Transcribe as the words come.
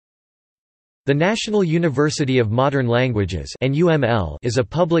The National University of Modern Languages is a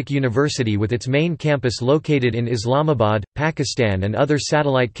public university with its main campus located in Islamabad, Pakistan and other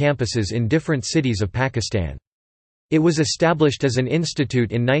satellite campuses in different cities of Pakistan. It was established as an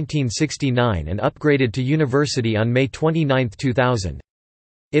institute in 1969 and upgraded to university on May 29, 2000.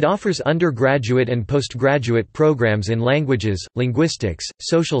 It offers undergraduate and postgraduate programs in languages, linguistics,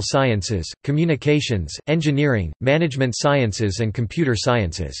 social sciences, communications, engineering, management sciences and computer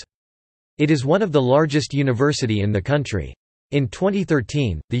sciences. It is one of the largest university in the country. In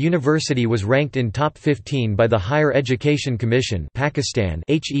 2013, the university was ranked in top 15 by the Higher Education Commission Pakistan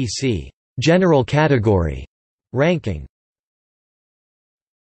 (HEC) General Category ranking.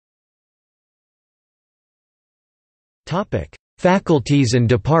 Topic: Faculties and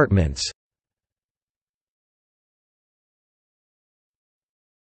departments.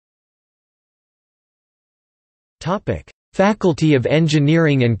 Topic: Faculty of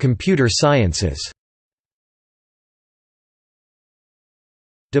Engineering and Computer Sciences.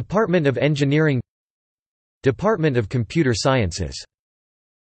 Department of Engineering, Department of Computer Sciences.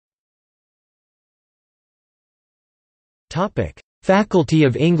 Topic: Faculty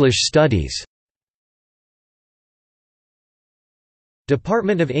of English Studies.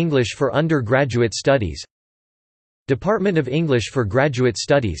 Department of English for Undergraduate Studies, Department of English for Graduate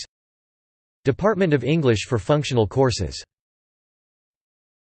Studies, Department of English for Functional Courses.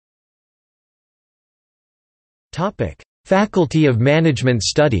 Topic: Faculty of Management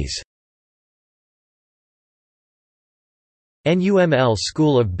Studies. NUML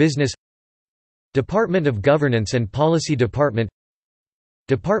School of Business, Department of Governance and Policy, Department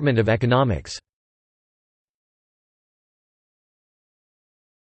of Economics.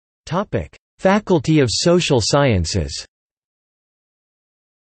 Topic: Faculty of Social Sciences.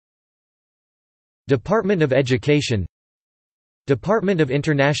 Department of Education, Department of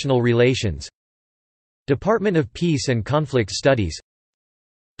International Relations, Department of Peace and Conflict Studies,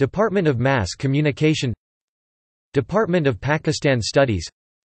 Department of Mass Communication, Department of Pakistan Studies,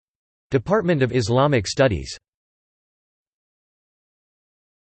 Department of Islamic Studies.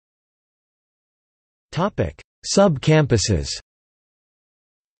 Topic: Sub-campuses.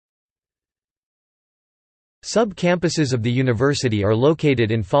 Sub-campuses of the university are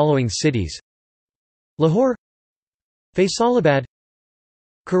located in following cities: Lahore, Faisalabad,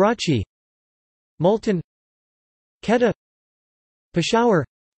 Karachi, Multan, Quetta, Peshawar,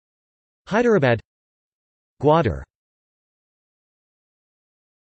 Hyderabad, Gwadar.